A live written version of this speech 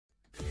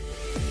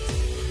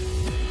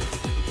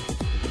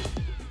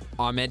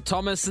I'm Ed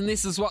Thomas, and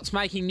this is what's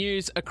making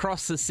news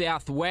across the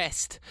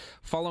southwest.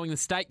 Following the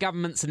state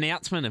government's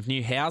announcement of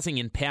new housing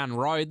in Pound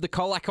Road, the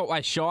Colac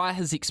Otway Shire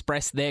has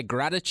expressed their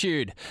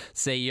gratitude.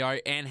 CEO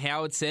Anne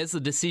Howard says the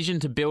decision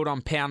to build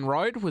on Pound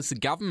Road was the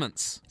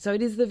government's. So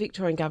it is the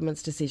Victorian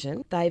government's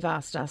decision. They've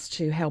asked us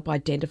to help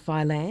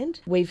identify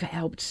land. We've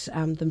helped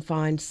them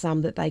find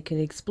some that they can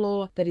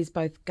explore that is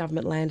both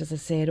government land, as I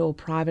said, or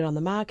private on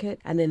the market,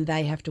 and then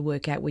they have to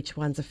work out which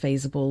ones are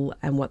feasible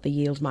and what the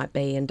yield might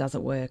be and does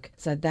it work.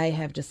 So they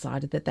have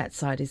decided that that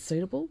site is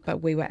suitable,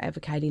 but we were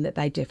advocating that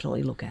they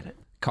definitely look at it.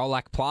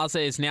 Colac Plaza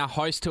is now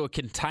host to a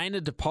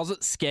container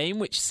deposit scheme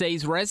which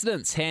sees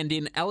residents hand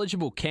in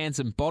eligible cans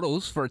and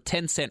bottles for a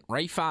 10-cent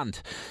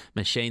refund.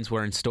 Machines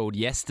were installed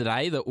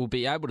yesterday that will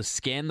be able to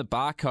scan the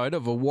barcode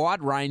of a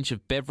wide range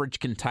of beverage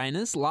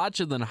containers,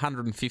 larger than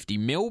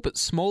 150ml but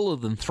smaller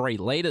than 3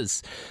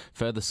 litres.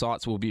 Further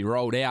sites will be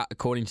rolled out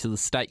according to the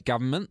state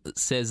government that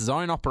says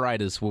zone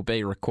operators will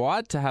be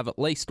required to have at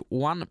least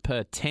one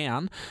per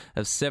town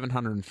of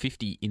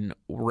 750 in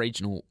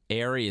regional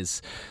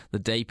areas. The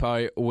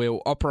depot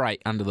will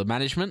operate under the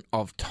management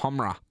of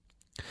Tomra.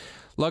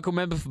 Local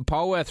member for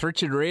Polworth,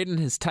 Richard Reardon,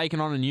 has taken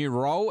on a new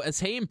role as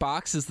he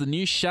embarks as the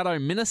new Shadow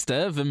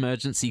Minister of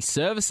Emergency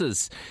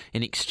Services.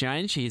 In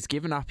exchange, he has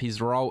given up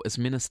his role as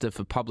Minister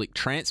for Public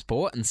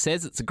Transport and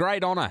says it's a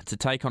great honour to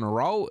take on a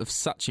role of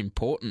such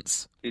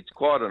importance. It's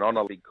quite an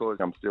honour because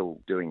I'm still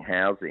doing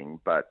housing,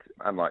 but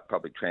unlike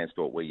public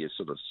transport where you're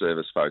sort of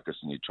service focused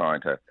and you're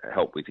trying to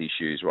help with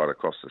issues right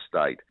across the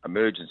state,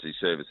 emergency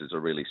services are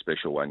a really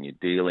special one. You're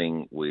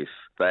dealing with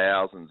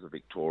thousands of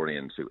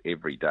Victorians who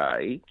every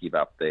day give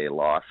up their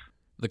life.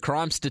 The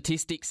Crime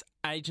Statistics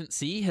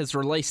Agency has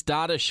released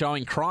data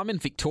showing crime in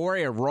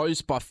Victoria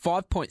rose by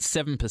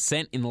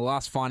 5.7% in the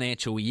last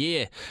financial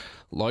year.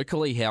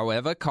 Locally,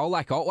 however,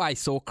 Colac Otway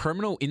saw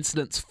criminal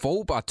incidents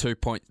fall by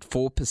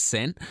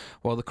 2.4%,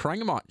 while the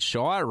Corangamite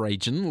Shire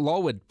region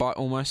lowered by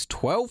almost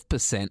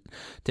 12%.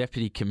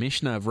 Deputy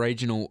Commissioner of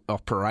Regional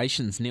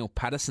Operations Neil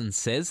Patterson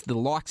says the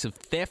likes of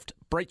theft,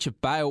 breach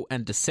of bail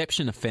and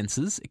deception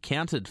offences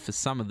accounted for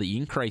some of the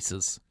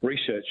increases.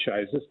 Research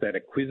shows us that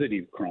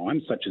acquisitive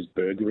crimes such as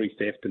burglary,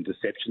 theft and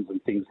deceptions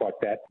and things like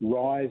that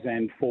rise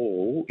and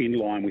fall in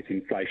line with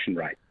inflation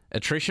rate.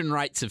 Attrition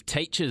rates of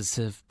teachers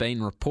have been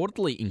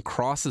reportedly in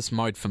crisis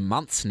mode for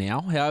months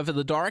now. However,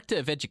 the Director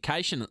of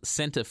Education at the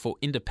Centre for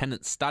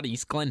Independent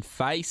Studies, Glenn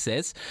Fay,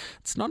 says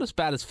it's not as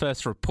bad as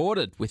first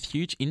reported, with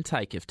huge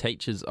intake of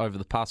teachers over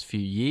the past few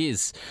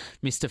years.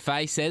 Mr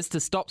Fay says to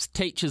stop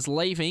teachers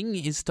leaving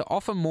is to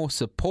offer more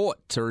support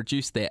to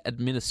reduce their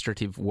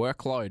administrative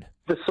workload.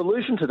 The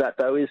solution to that,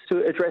 though, is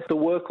to address the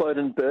workload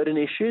and burden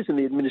issues and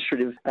the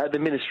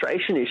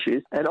administration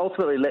issues and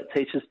ultimately let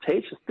teachers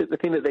teach the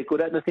thing that they're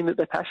good at and the thing that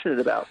they're passionate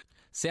about.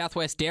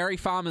 Southwest dairy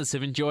farmers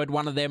have enjoyed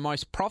one of their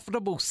most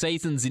profitable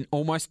seasons in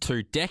almost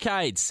 2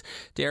 decades.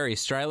 Dairy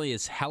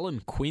Australia's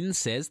Helen Quinn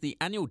says the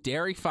annual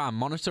Dairy Farm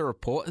Monitor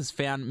report has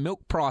found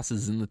milk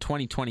prices in the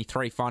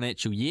 2023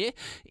 financial year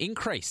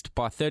increased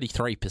by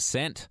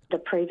 33%. The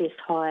previous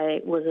high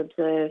was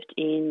observed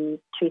in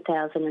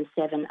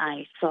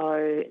 2007-8.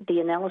 So the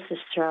analysis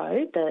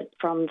showed that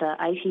from the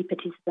 80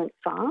 participant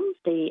farms,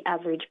 the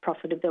average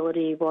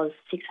profitability was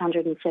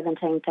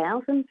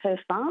 $617,000 per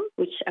farm,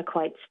 which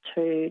equates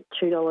to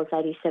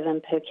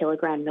 $2.87 per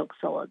kilogram milk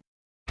solid.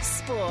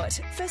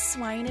 Sport for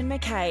Swain and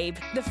McCabe,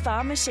 the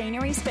farm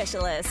machinery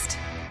specialist.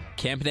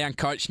 Camperdown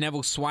coach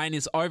Neville Swain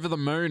is over the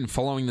moon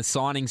following the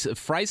signings of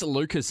Fraser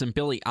Lucas and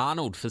Billy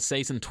Arnold for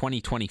season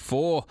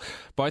 2024.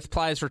 Both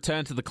players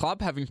return to the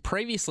club having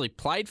previously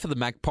played for the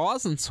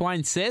Magpies, and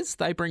Swain says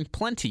they bring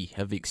plenty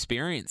of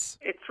experience.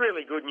 It's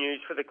really good news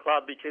for the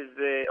club because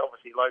they're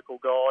obviously local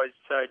guys,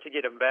 so to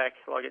get them back,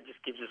 it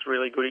just gives us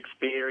really good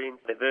experience.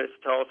 They're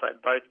versatile, so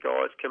both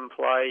guys can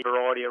play a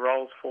variety of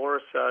roles for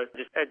us, so it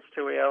just adds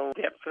to our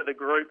depth for the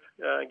group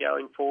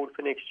going forward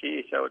for next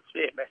year. So it's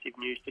massive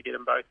news to get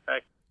them both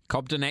back.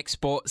 Cobden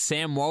export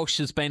Sam Walsh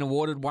has been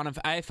awarded one of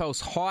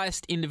AFL's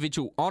highest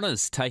individual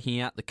honours,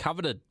 taking out the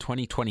coveted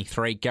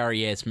 2023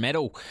 Gary Ayres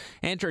medal.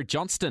 Andrew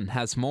Johnston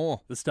has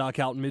more. The star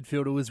Carlton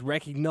midfielder was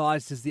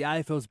recognised as the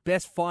AFL's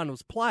best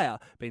finals player,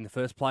 being the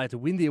first player to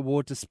win the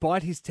award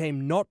despite his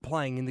team not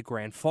playing in the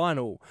grand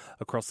final.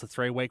 Across the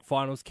 3-week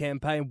finals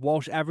campaign,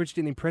 Walsh averaged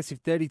an impressive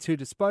 32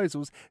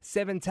 disposals,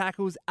 7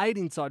 tackles, 8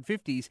 inside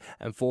 50s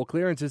and 4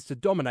 clearances to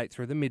dominate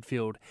through the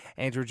midfield.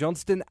 Andrew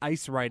Johnston,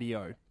 Ace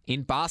Radio.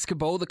 In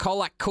basketball, the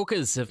Colac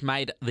Cookers have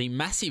made the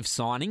massive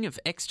signing of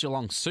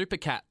ex-Geelong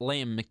Supercat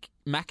Liam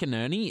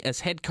McInerney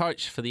as head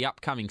coach for the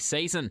upcoming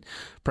season.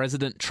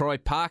 President Troy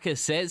Parker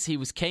says he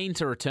was keen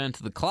to return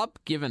to the club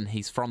given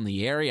he's from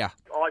the area.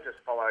 I just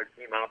followed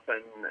him up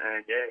and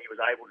he was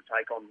able to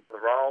take on the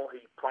role.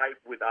 He played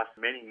with us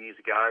many years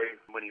ago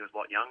when he was a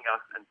lot younger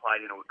and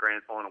played in a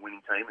grand final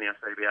winning team in our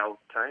CBL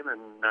team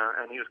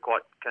and he was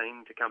quite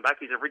keen to come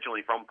back. He's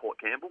originally from Port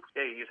Campbell.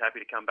 He was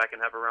happy to come back and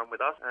have a run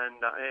with us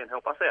and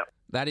help us out.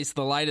 That is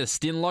the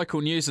latest in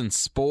local news and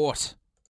sport.